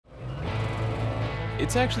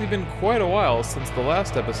It's actually been quite a while since the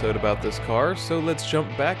last episode about this car, so let's jump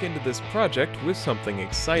back into this project with something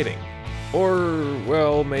exciting. Or,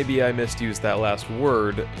 well, maybe I misused that last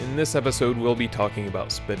word. In this episode we'll be talking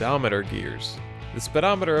about speedometer gears. The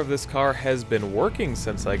speedometer of this car has been working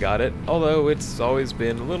since I got it, although it's always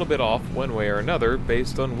been a little bit off one way or another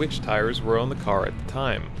based on which tires were on the car at the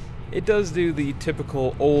time. It does do the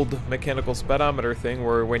typical old mechanical speedometer thing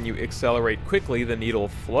where when you accelerate quickly the needle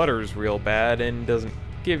flutters real bad and doesn't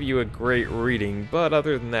give you a great reading, but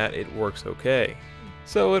other than that it works okay.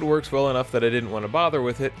 So it works well enough that I didn't want to bother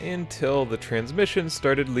with it until the transmission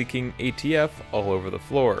started leaking ATF all over the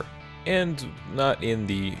floor. And not in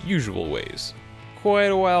the usual ways.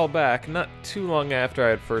 Quite a while back, not too long after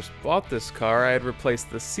I had first bought this car, I had replaced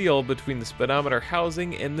the seal between the speedometer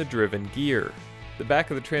housing and the driven gear. The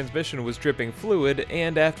back of the transmission was dripping fluid,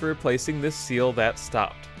 and after replacing this seal, that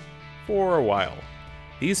stopped. For a while.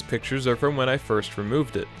 These pictures are from when I first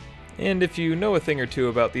removed it. And if you know a thing or two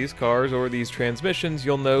about these cars or these transmissions,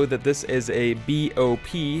 you'll know that this is a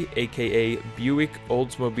BOP, aka Buick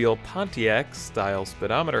Oldsmobile Pontiac style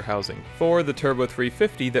speedometer housing for the Turbo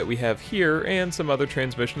 350 that we have here and some other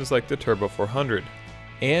transmissions like the Turbo 400.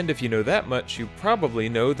 And if you know that much, you probably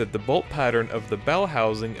know that the bolt pattern of the bell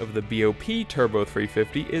housing of the BOP Turbo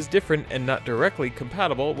 350 is different and not directly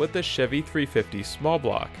compatible with the Chevy 350 small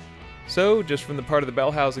block. So, just from the part of the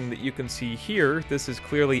bell housing that you can see here, this is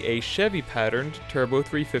clearly a Chevy patterned Turbo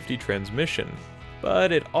 350 transmission.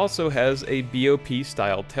 But it also has a BOP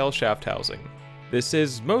style tailshaft housing. This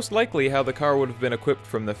is most likely how the car would have been equipped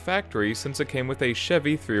from the factory since it came with a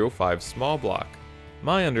Chevy 305 small block.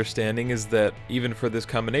 My understanding is that even for this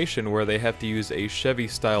combination where they have to use a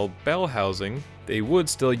Chevy-style bell housing, they would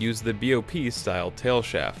still use the BOP-style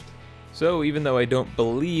tailshaft. So even though I don't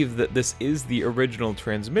believe that this is the original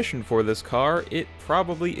transmission for this car, it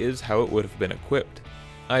probably is how it would have been equipped.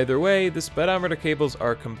 Either way, the speedometer cables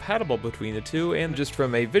are compatible between the two, and just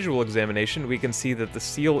from a visual examination we can see that the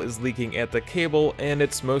seal is leaking at the cable, and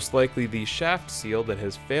it's most likely the shaft seal that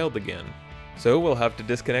has failed again. So we'll have to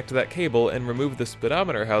disconnect that cable and remove the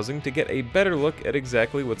speedometer housing to get a better look at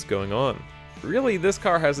exactly what's going on. Really, this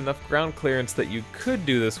car has enough ground clearance that you could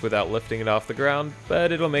do this without lifting it off the ground,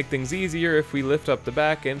 but it'll make things easier if we lift up the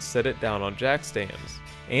back and set it down on jack stands.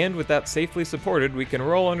 And with that safely supported, we can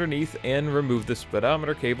roll underneath and remove the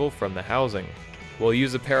speedometer cable from the housing. We'll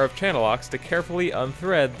use a pair of channel locks to carefully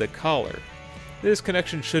unthread the collar. This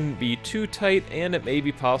connection shouldn't be too tight, and it may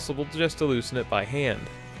be possible just to loosen it by hand.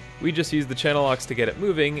 We just used the channel locks to get it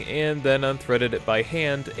moving, and then unthreaded it by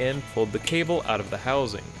hand and pulled the cable out of the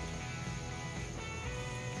housing.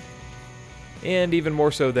 And even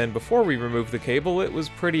more so than before we removed the cable, it was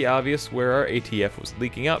pretty obvious where our ATF was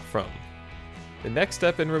leaking out from. The next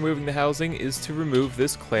step in removing the housing is to remove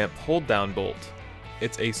this clamp hold-down bolt.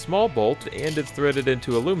 It's a small bolt and it's threaded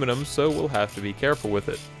into aluminum, so we'll have to be careful with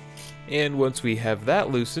it. And once we have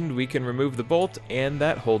that loosened, we can remove the bolt and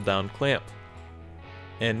that hold-down clamp.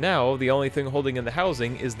 And now, the only thing holding in the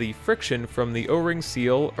housing is the friction from the O-ring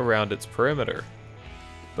seal around its perimeter.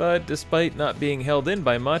 But despite not being held in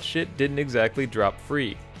by much, it didn't exactly drop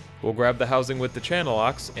free. We'll grab the housing with the channel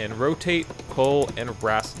locks and rotate, pull, and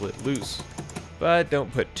wrestle it loose. But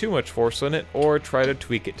don't put too much force on it or try to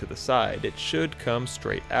tweak it to the side, it should come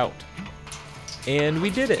straight out. And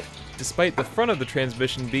we did it! Despite the front of the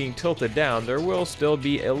transmission being tilted down, there will still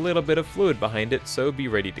be a little bit of fluid behind it, so be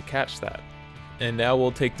ready to catch that. And now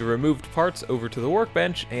we'll take the removed parts over to the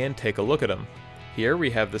workbench and take a look at them. Here we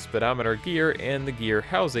have the speedometer gear and the gear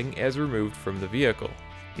housing as removed from the vehicle.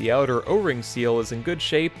 The outer O-ring seal is in good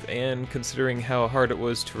shape, and considering how hard it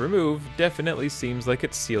was to remove, definitely seems like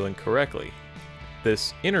it's sealing correctly.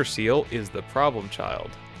 This inner seal is the problem child.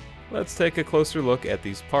 Let's take a closer look at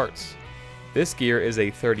these parts. This gear is a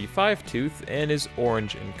 35 tooth and is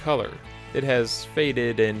orange in color. It has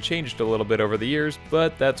faded and changed a little bit over the years,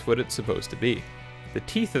 but that's what it's supposed to be. The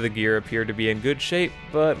teeth of the gear appear to be in good shape,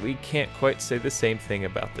 but we can't quite say the same thing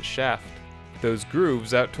about the shaft. Those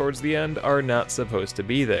grooves out towards the end are not supposed to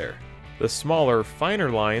be there. The smaller, finer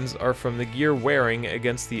lines are from the gear wearing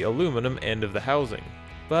against the aluminum end of the housing.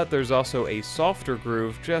 But there's also a softer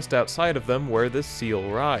groove just outside of them where the seal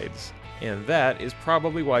rides. And that is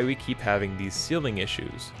probably why we keep having these sealing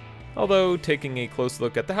issues. Although, taking a close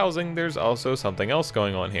look at the housing, there's also something else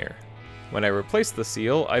going on here. When I replaced the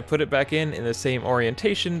seal, I put it back in the same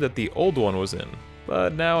orientation that the old one was in.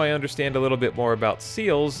 But now I understand a little bit more about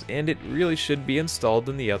seals, and it really should be installed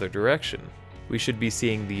in the other direction. We should be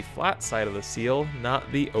seeing the flat side of the seal, not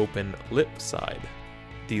the open lip side.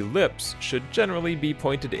 The lips should generally be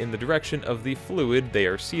pointed in the direction of the fluid they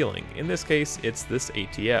are sealing. In this case, it's this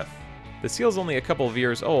ATF. The seal's only a couple of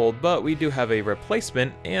years old, but we do have a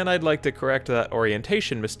replacement, and I'd like to correct that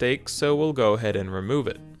orientation mistake, so we'll go ahead and remove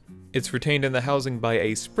it. It's retained in the housing by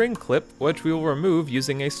a spring clip, which we will remove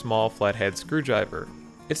using a small flathead screwdriver.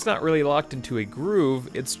 It's not really locked into a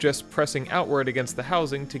groove, it's just pressing outward against the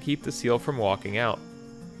housing to keep the seal from walking out.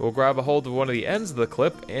 We'll grab a hold of one of the ends of the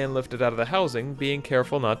clip and lift it out of the housing, being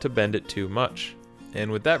careful not to bend it too much.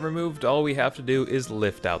 And with that removed, all we have to do is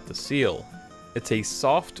lift out the seal. It's a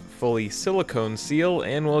soft, fully silicone seal,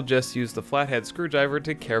 and we'll just use the flathead screwdriver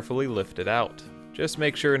to carefully lift it out. Just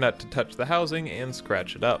make sure not to touch the housing and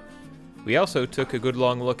scratch it up. We also took a good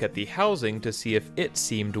long look at the housing to see if it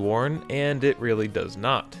seemed worn, and it really does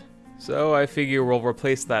not. So I figure we'll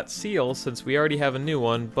replace that seal since we already have a new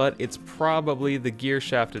one, but it's probably the gear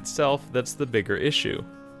shaft itself that's the bigger issue.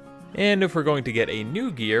 And if we're going to get a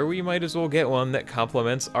new gear, we might as well get one that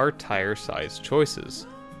complements our tire size choices.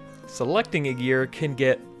 Selecting a gear can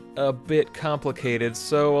get a bit complicated,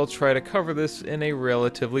 so I'll try to cover this in a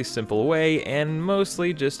relatively simple way and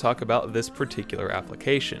mostly just talk about this particular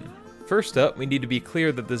application. First up, we need to be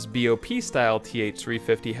clear that this BOP style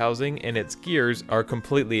TH350 housing and its gears are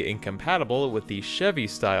completely incompatible with the Chevy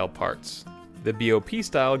style parts. The BOP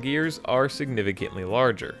style gears are significantly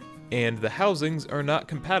larger, and the housings are not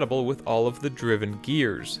compatible with all of the driven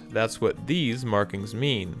gears. That's what these markings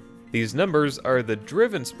mean. These numbers are the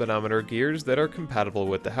driven speedometer gears that are compatible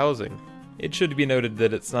with the housing. It should be noted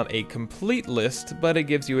that it's not a complete list, but it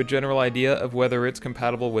gives you a general idea of whether it's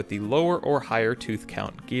compatible with the lower or higher tooth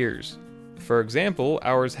count gears. For example,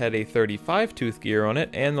 ours had a 35 tooth gear on it,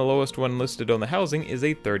 and the lowest one listed on the housing is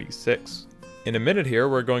a 36. In a minute here,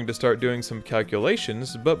 we're going to start doing some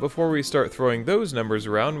calculations, but before we start throwing those numbers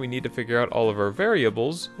around, we need to figure out all of our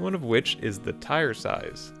variables, one of which is the tire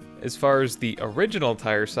size. As far as the original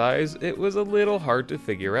tire size, it was a little hard to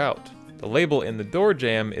figure out. The label in the door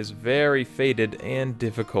jamb is very faded and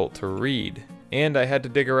difficult to read, and I had to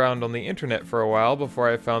dig around on the internet for a while before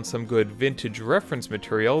I found some good vintage reference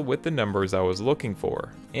material with the numbers I was looking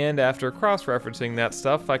for. And after cross-referencing that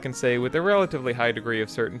stuff, I can say with a relatively high degree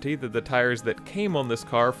of certainty that the tires that came on this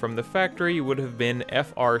car from the factory would have been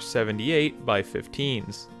FR78 by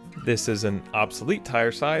 15s. This is an obsolete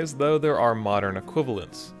tire size, though there are modern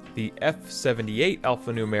equivalents. The F78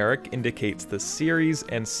 alphanumeric indicates the series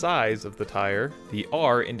and size of the tire, the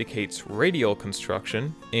R indicates radial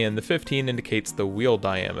construction, and the 15 indicates the wheel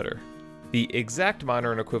diameter. The exact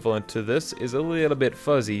modern equivalent to this is a little bit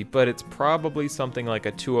fuzzy, but it's probably something like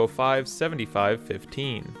a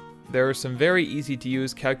 205/75/15. There are some very easy to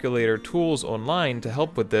use calculator tools online to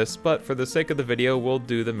help with this, but for the sake of the video, we'll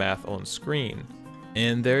do the math on screen.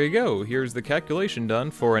 And there you go, here's the calculation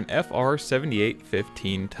done for an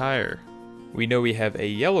FR78/15 tire. We know we have a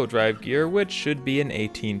yellow drive gear, which should be an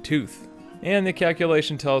 18 tooth. And the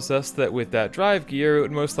calculation tells us that with that drive gear, it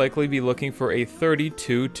would most likely be looking for a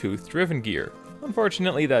 32 tooth driven gear.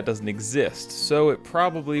 Unfortunately, that doesn't exist, so it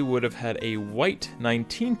probably would have had a white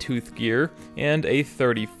 19 tooth gear and a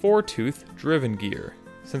 34 tooth driven gear.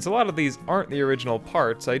 Since a lot of these aren't the original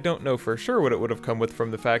parts, I don't know for sure what it would have come with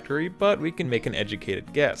from the factory, but we can make an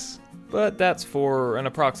educated guess. But that's for an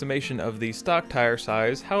approximation of the stock tire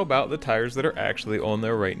size. How about the tires that are actually on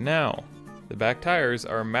there right now? The back tires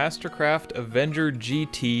are Mastercraft Avenger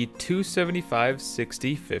GT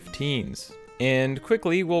 275/60/15s. And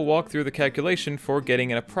quickly, we'll walk through the calculation for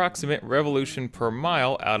getting an approximate revolution per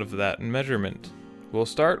mile out of that measurement. We'll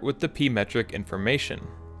start with the P-metric information.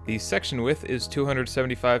 The section width is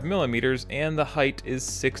 275 millimeters and the height is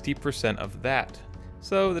 60% of that.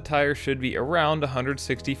 So the tire should be around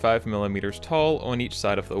 165 millimeters tall on each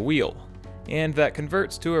side of the wheel. And that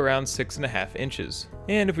converts to around 6.5 inches.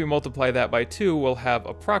 And if we multiply that by 2, we'll have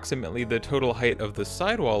approximately the total height of the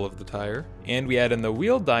sidewall of the tire. And we add in the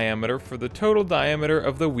wheel diameter for the total diameter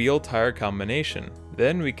of the wheel-tire combination.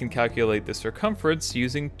 Then we can calculate the circumference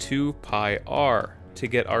using 2 pi r. To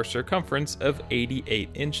get our circumference of 88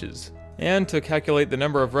 inches. And to calculate the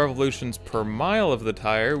number of revolutions per mile of the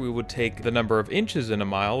tire, we would take the number of inches in a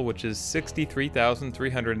mile, which is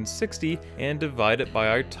 63,360, and divide it by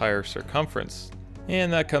our tire circumference.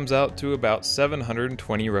 And that comes out to about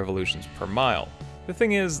 720 revolutions per mile. The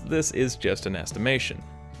thing is, this is just an estimation.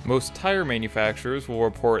 Most tire manufacturers will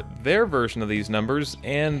report their version of these numbers,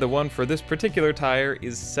 and the one for this particular tire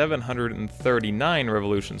is 739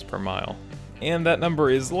 revolutions per mile. And that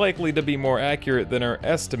number is likely to be more accurate than our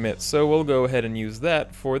estimate, so we'll go ahead and use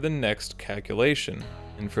that for the next calculation.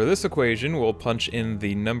 And for this equation, we'll punch in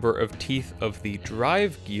the number of teeth of the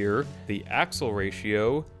drive gear, the axle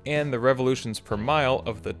ratio, and the revolutions per mile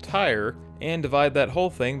of the tire, and divide that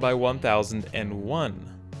whole thing by 1001.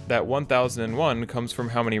 That 1001 comes from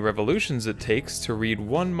how many revolutions it takes to read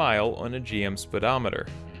 1 mile on a GM speedometer.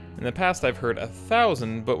 In the past I've heard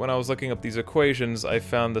 1,000, but when I was looking up these equations I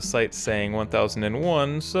found the site saying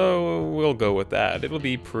 1001, so we'll go with that. It'll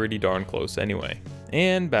be pretty darn close anyway.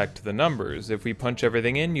 And back to the numbers. If we punch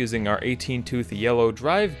everything in using our 18-tooth yellow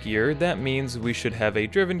drive gear, that means we should have a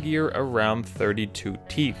driven gear around 32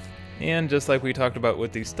 teeth. And just like we talked about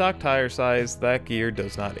with the stock tire size, that gear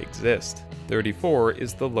does not exist. 34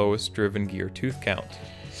 is the lowest driven gear tooth count.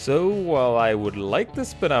 So while I would like the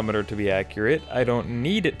speedometer to be accurate, I don't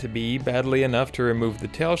need it to be badly enough to remove the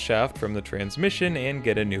tail shaft from the transmission and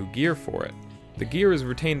get a new gear for it. The gear is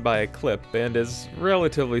retained by a clip and is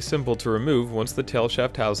relatively simple to remove once the tail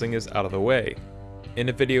shaft housing is out of the way. In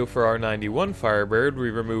a video for our 91 Firebird, we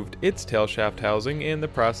removed its tail shaft housing and the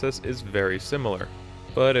process is very similar.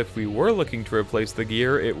 But if we were looking to replace the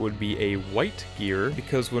gear, it would be a white gear,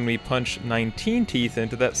 because when we punch 19 teeth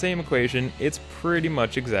into that same equation, it's pretty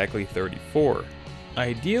much exactly 34.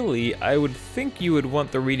 Ideally, I would think you would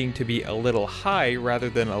want the reading to be a little high rather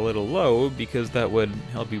than a little low, because that would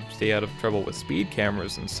help you stay out of trouble with speed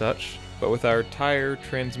cameras and such. But with our tire,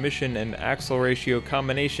 transmission, and axle ratio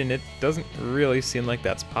combination, it doesn't really seem like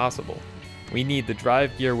that's possible. We need the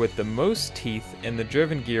drive gear with the most teeth and the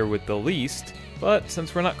driven gear with the least, but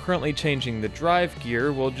since we're not currently changing the drive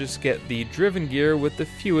gear, we'll just get the driven gear with the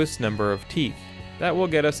fewest number of teeth. That will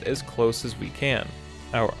get us as close as we can.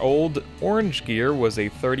 Our old orange gear was a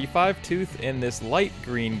 35 tooth, and this light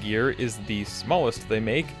green gear is the smallest they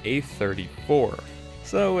make, a 34.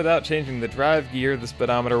 So without changing the drive gear, the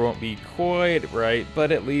speedometer won't be quite right,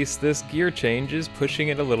 but at least this gear change is pushing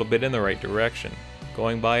it a little bit in the right direction.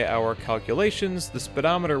 Going by our calculations, the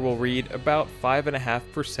speedometer will read about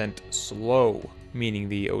 5.5% slow, meaning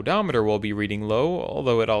the odometer will be reading low,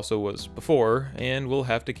 although it also was before, and we'll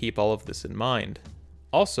have to keep all of this in mind.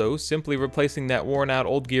 Also, simply replacing that worn out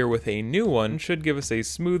old gear with a new one should give us a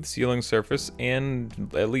smooth sealing surface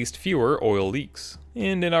and at least fewer oil leaks.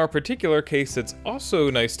 And in our particular case, it's also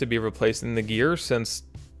nice to be replacing the gear since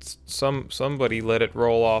somebody let it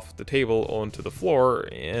roll off the table onto the floor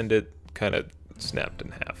and it kind of snapped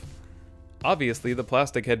in half. Obviously, the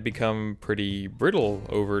plastic had become pretty brittle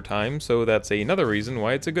over time, so that's another reason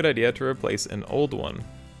why it's a good idea to replace an old one.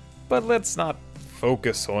 But let's not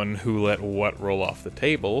focus on who let what roll off the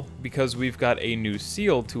table, because we've got a new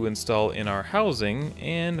seal to install in our housing,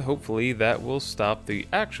 and hopefully that will stop the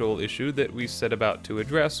actual issue that we set about to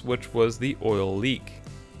address, which was the oil leak.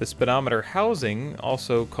 The speedometer housing,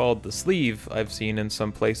 also called the sleeve I've seen in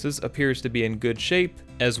some places, appears to be in good shape,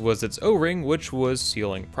 as was its O-ring, which was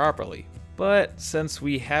sealing properly. But since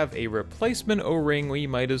we have a replacement O-ring, we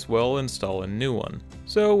might as well install a new one.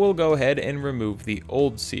 So we'll go ahead and remove the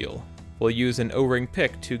old seal. We'll use an O-ring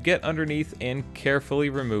pick to get underneath and carefully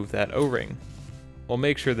remove that O-ring. We'll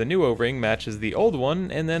make sure the new O-ring matches the old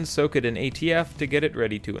one and then soak it in ATF to get it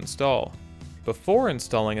ready to install. Before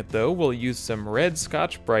installing it though, we'll use some red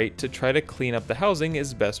Scotch-Brite to try to clean up the housing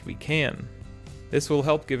as best we can. This will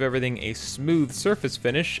help give everything a smooth surface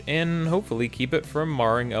finish and hopefully keep it from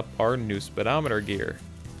marring up our new speedometer gear.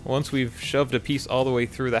 Once we've shoved a piece all the way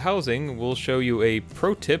through the housing, we'll show you a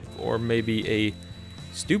pro tip, or maybe a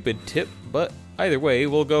stupid tip, but either way,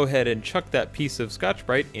 we'll go ahead and chuck that piece of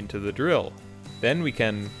Scotch-Brite into the drill. Then we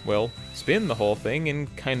can, well, spin the whole thing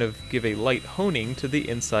and kind of give a light honing to the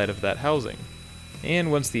inside of that housing.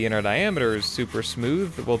 And once the inner diameter is super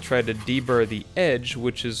smooth, we'll try to deburr the edge,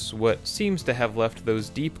 which is what seems to have left those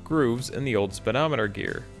deep grooves in the old speedometer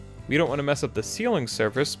gear. We don't want to mess up the sealing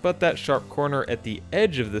surface, but that sharp corner at the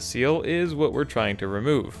edge of the seal is what we're trying to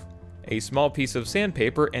remove. A small piece of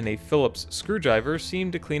sandpaper and a Phillips screwdriver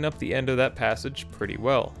seem to clean up the end of that passage pretty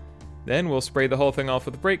well. Then we'll spray the whole thing off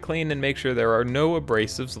with brake clean and make sure there are no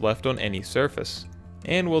abrasives left on any surface.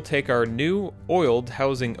 And we'll take our new oiled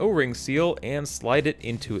housing O-ring seal and slide it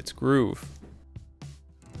into its groove.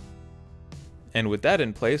 And with that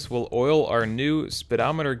in place, we'll oil our new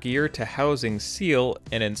speedometer gear to housing seal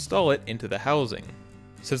and install it into the housing.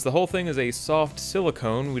 Since the whole thing is a soft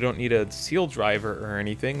silicone, we don't need a seal driver or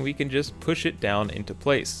anything, we can just push it down into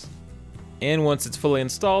place. And once it's fully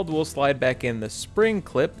installed, we'll slide back in the spring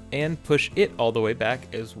clip and push it all the way back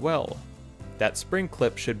as well. That spring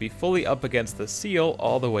clip should be fully up against the seal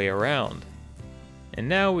all the way around. And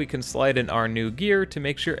now we can slide in our new gear to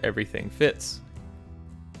make sure everything fits.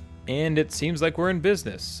 And it seems like we're in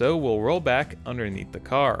business, so we'll roll back underneath the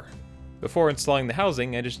car. Before installing the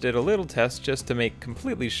housing, I just did a little test just to make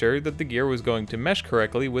completely sure that the gear was going to mesh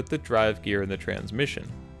correctly with the drive gear and the transmission.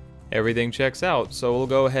 Everything checks out, so we'll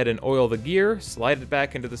go ahead and oil the gear, slide it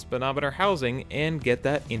back into the speedometer housing, and get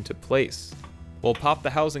that into place. We'll pop the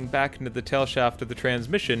housing back into the tail shaft of the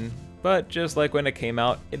transmission, but just like when it came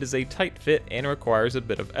out, it is a tight fit and requires a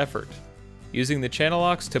bit of effort. Using the channel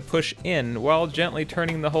locks to push in while gently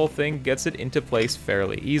turning the whole thing gets it into place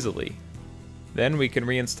fairly easily. Then we can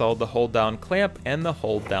reinstall the hold down clamp and the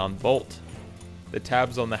hold down bolt. The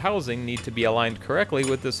tabs on the housing need to be aligned correctly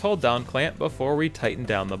with this hold down clamp before we tighten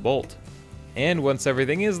down the bolt. And once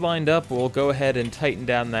everything is lined up, we'll go ahead and tighten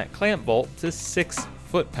down that clamp bolt to 6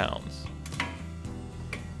 foot-pounds.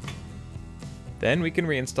 Then we can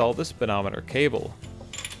reinstall the speedometer cable.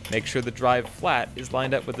 Make sure the drive flat is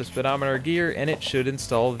lined up with the speedometer gear and it should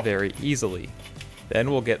install very easily.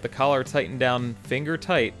 Then we'll get the collar tightened down finger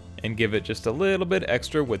tight and give it just a little bit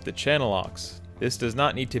extra with the channel locks. This does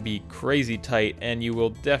not need to be crazy tight, and you will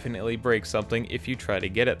definitely break something if you try to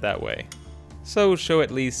get it that way. So show at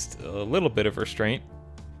least a little bit of restraint.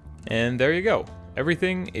 And there you go,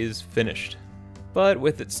 everything is finished. But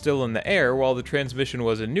with it still in the air while the transmission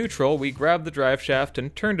was in neutral, we grabbed the drive shaft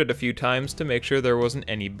and turned it a few times to make sure there wasn't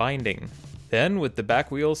any binding. Then, with the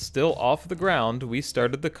back wheels still off the ground, we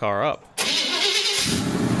started the car up.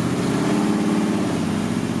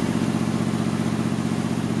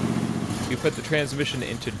 We put the transmission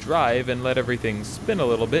into drive and let everything spin a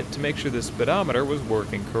little bit to make sure the speedometer was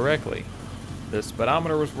working correctly. The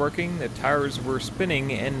speedometer was working, the tires were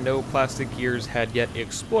spinning, and no plastic gears had yet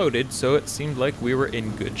exploded, so it seemed like we were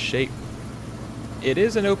in good shape. It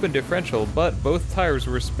is an open differential, but both tires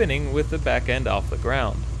were spinning with the back end off the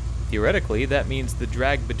ground. Theoretically, that means the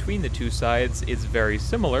drag between the two sides is very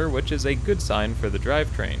similar, which is a good sign for the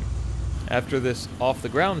drivetrain. After this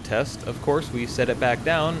off-the-ground test, of course, we set it back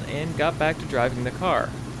down and got back to driving the car.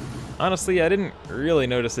 Honestly, I didn't really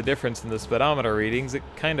notice a difference in the speedometer readings. It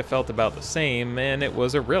kind of felt about the same, and it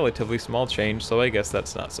was a relatively small change, so I guess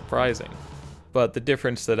that's not surprising. But the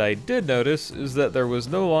difference that I did notice is that there was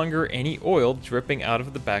no longer any oil dripping out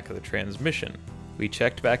of the back of the transmission. We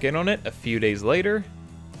checked back in on it a few days later,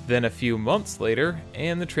 then a few months later,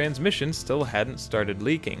 and the transmission still hadn't started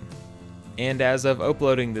leaking. And as of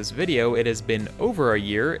uploading this video, it has been over a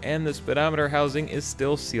year and the speedometer housing is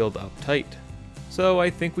still sealed up tight. So I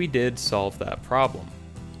think we did solve that problem.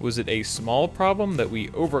 Was it a small problem that we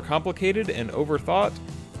overcomplicated and overthought?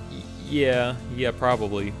 Yeah,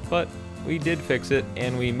 probably, but we did fix it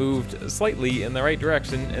and we moved slightly in the right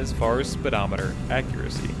direction as far as speedometer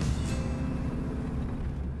accuracy.